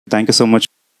Thank you so much.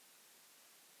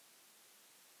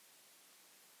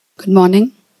 Good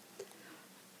morning.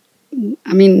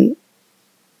 I mean,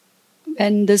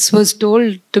 when this was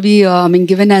told to be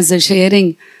given as a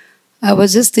sharing, I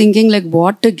was just thinking like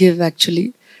what to give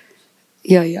actually.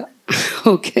 Yeah.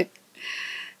 Okay.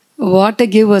 What to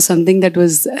give was something that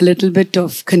was a little bit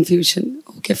of confusion.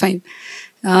 Okay, fine.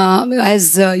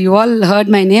 As you all heard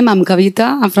my name, I'm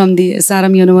Kavitha. I'm from the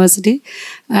SRM University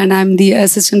and I'm the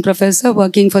assistant professor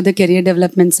working for the Career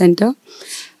Development Center.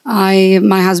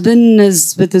 My husband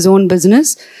is with his own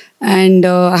business and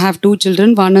I have 2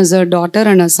 children. One is a daughter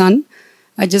and a son.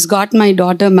 I just got my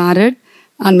daughter married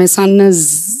and my son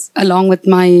is along with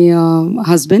my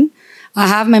husband. I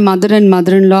have my mother and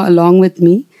mother-in-law along with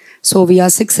me. So we are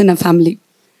 6 in a family.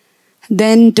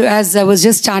 Then as I was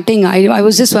just starting, I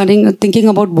was just thinking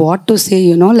about what to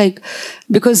say, like,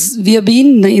 because we have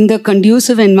been in the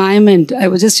conducive environment. I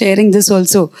was just sharing this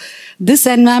also. This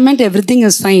environment, everything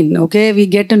is fine, okay? We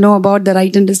get to know about the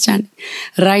right understanding,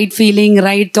 right feeling,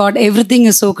 right thought. Everything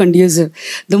is so conducive.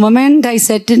 The moment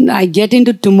I get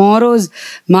into tomorrow's,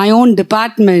 my own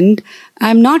department,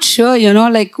 I'm not sure,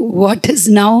 like what is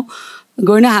now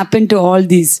going to happen to all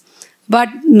these. But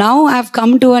now I've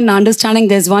come to an understanding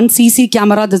there's one CC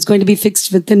camera that's going to be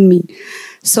fixed within me.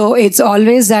 So it's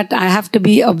always that I have to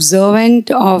be observant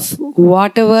of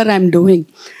whatever I'm doing.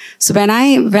 So when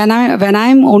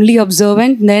I'm only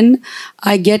observant, then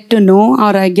I get to know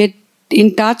or I get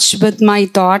in touch with my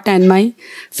thought and my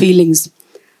feelings.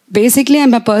 Basically,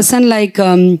 I'm a person like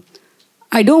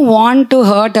I don't want to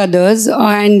hurt others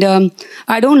and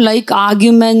I don't like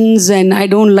arguments and I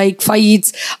don't like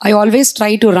fights. I always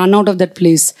try to run out of that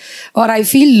place. Or I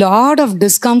feel a lot of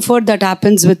discomfort that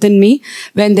happens within me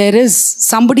when there is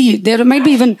somebody, there might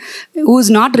be even who's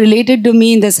not related to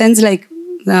me in the sense like,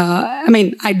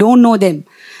 I don't know them.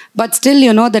 But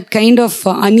still, that kind of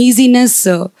uneasiness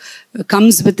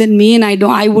comes within me and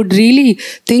I would really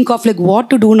think of like what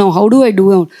to do now, how do I do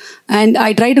now? And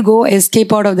I try to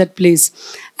escape out of that place.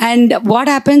 And what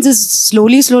happens is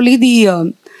slowly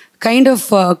the kind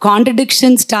of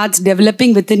contradiction starts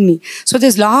developing within me. So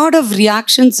there's a lot of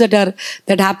reactions that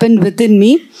happen within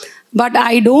me. But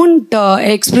I don't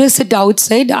express it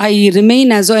outside. I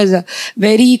remain as a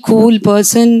very cool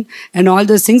person and all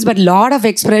those things. But a lot of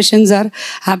expressions are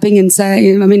happening inside.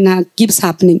 Keeps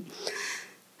happening.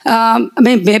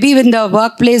 Maybe in the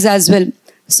workplace as well.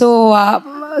 So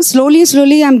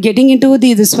slowly, I'm getting into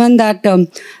this one that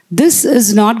this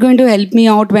is not going to help me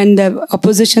out when the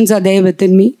oppositions are there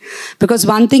within me. Because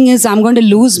one thing is I'm going to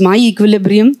lose my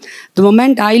equilibrium. The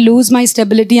moment I lose my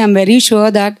stability, I'm very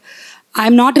sure that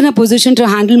I'm not in a position to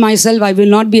handle myself. I will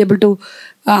not be able to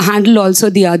handle also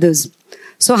the others.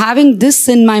 So having this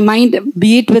in my mind,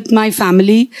 be it with my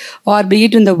family or be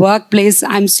it in the workplace,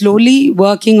 I'm slowly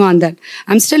working on that.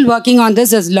 I'm still working on this.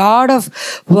 There's a lot of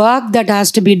work that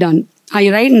has to be done. I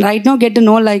right now get to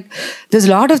know like there's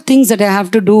a lot of things that I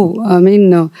have to do.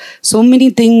 So many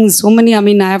things,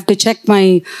 I have to check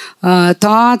my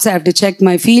thoughts, I have to check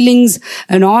my feelings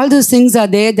and all those things are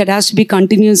there that has to be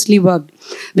continuously worked.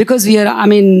 Because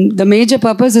the major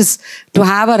purpose is to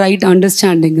have a right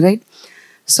understanding, right?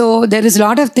 So there is a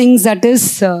lot of things that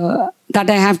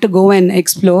I have to go and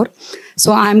explore.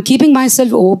 So I'm keeping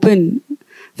myself open.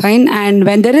 Fine. And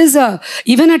when there is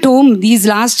even at home, these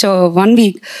last 1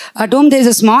 week, at home there's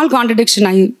a small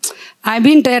contradiction. I've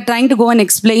been trying to go and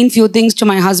explain few things to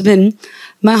my husband.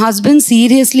 My husband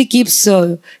seriously keeps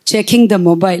checking the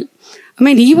mobile.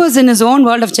 He was in his own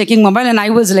world of checking mobile and I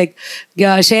was like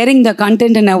sharing the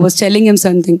content and I was telling him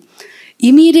something.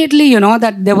 Immediately,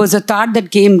 that there was a thought that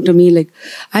came to me like,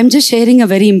 I'm just sharing a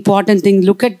very important thing.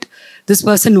 Look at this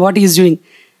person, what he's doing.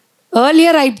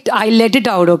 Earlier, I let it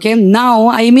out, okay? Now,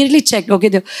 I immediately checked,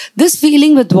 okay, this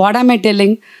feeling with what am I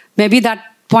telling, maybe that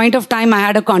point of time I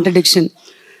had a contradiction.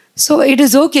 So it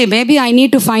is okay. Maybe I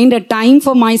need to find a time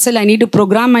for myself. I need to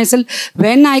program myself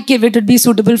when it would be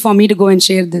suitable for me to go and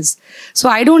share this. So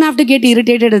I don't have to get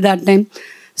irritated at that time.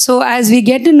 So as we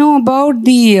get to know about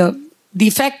the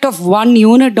effect of one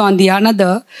unit on the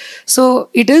another, so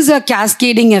it is a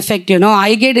cascading effect,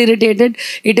 I get irritated.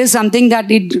 It is something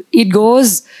that it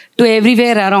goes to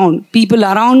everywhere around. People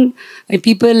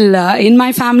in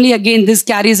my family, again, this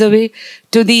carries away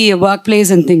to the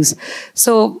workplace and things.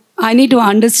 So I need to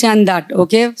understand that,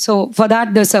 okay? So for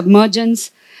that, the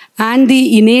submergence and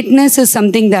the innateness is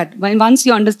something that once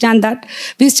you understand that,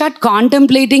 we start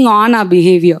contemplating on our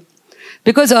behavior.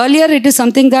 Because earlier it is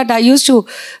something that I used to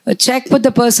check with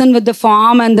the person with the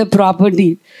form and the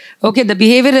property. Okay, the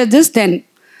behavior is this, then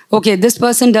okay, this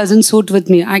person doesn't suit with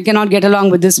me. I cannot get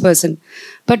along with this person.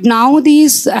 But now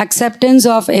these acceptance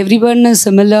of everyone is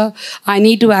similar, I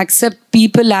need to accept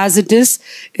people as it is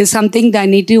something that I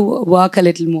need to work a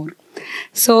little more.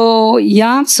 So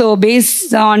yeah, so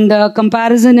based on the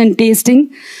comparison and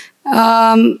tasting,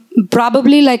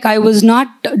 probably like I was not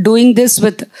doing this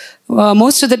with,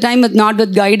 most of the time not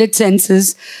with guided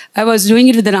senses. I was doing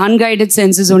it with an unguided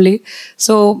senses only.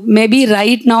 So maybe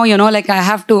right now, like I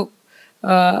have to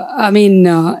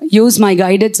use my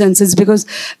guided senses, because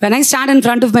when I stand in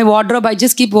front of my wardrobe, I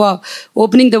just keep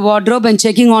opening the wardrobe and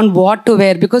checking on what to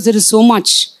wear, because there is so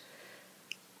much.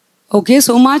 Okay,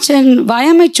 so much, and why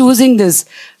am I choosing this?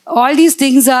 All these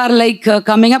things are like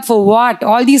coming up for what?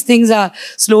 All these things are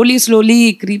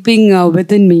slowly creeping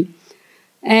within me.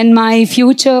 And my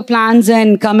future plans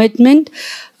and commitment,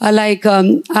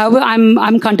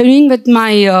 I'm continuing with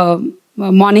my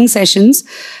morning sessions.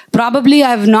 Probably I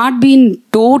have not been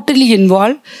totally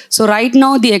involved. So right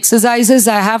now the exercises,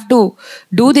 I have to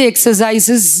do the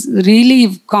exercises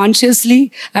really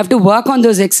consciously. I have to work on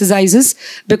those exercises,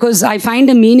 because I find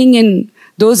a meaning in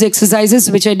those exercises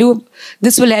which I do.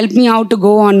 This will help me out to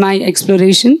go on my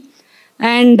exploration.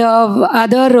 And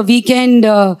other weekend,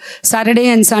 Saturday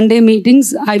and Sunday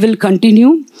meetings, I will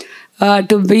continue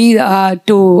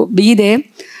to be there.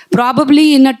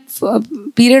 Probably in a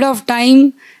period of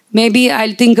time, maybe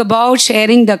I'll think about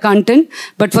sharing the content.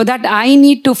 But for that, I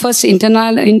need to first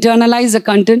internalize the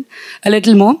content a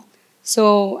little more.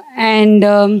 So, and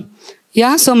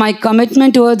so my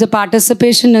commitment towards the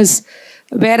participation is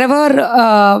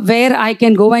wherever, where I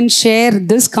can go and share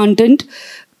this content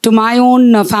to my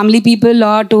own family people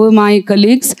or to my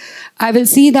colleagues, I will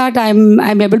see that I'm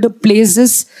able to place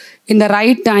this in the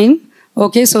right time,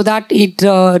 okay, so that it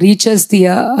reaches the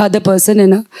other person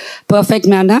in a perfect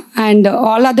manner. And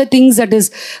all other things that is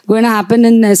going to happen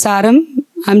in SRM,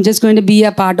 I'm just going to be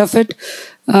a part of it,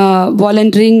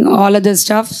 volunteering, all other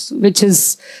stuff, which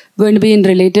is going to be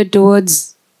related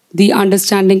towards the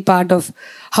understanding part of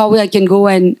how I can go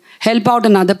and help out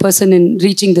another person in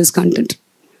reaching this content.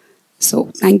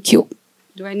 So, thank you.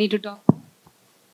 Do I need to talk?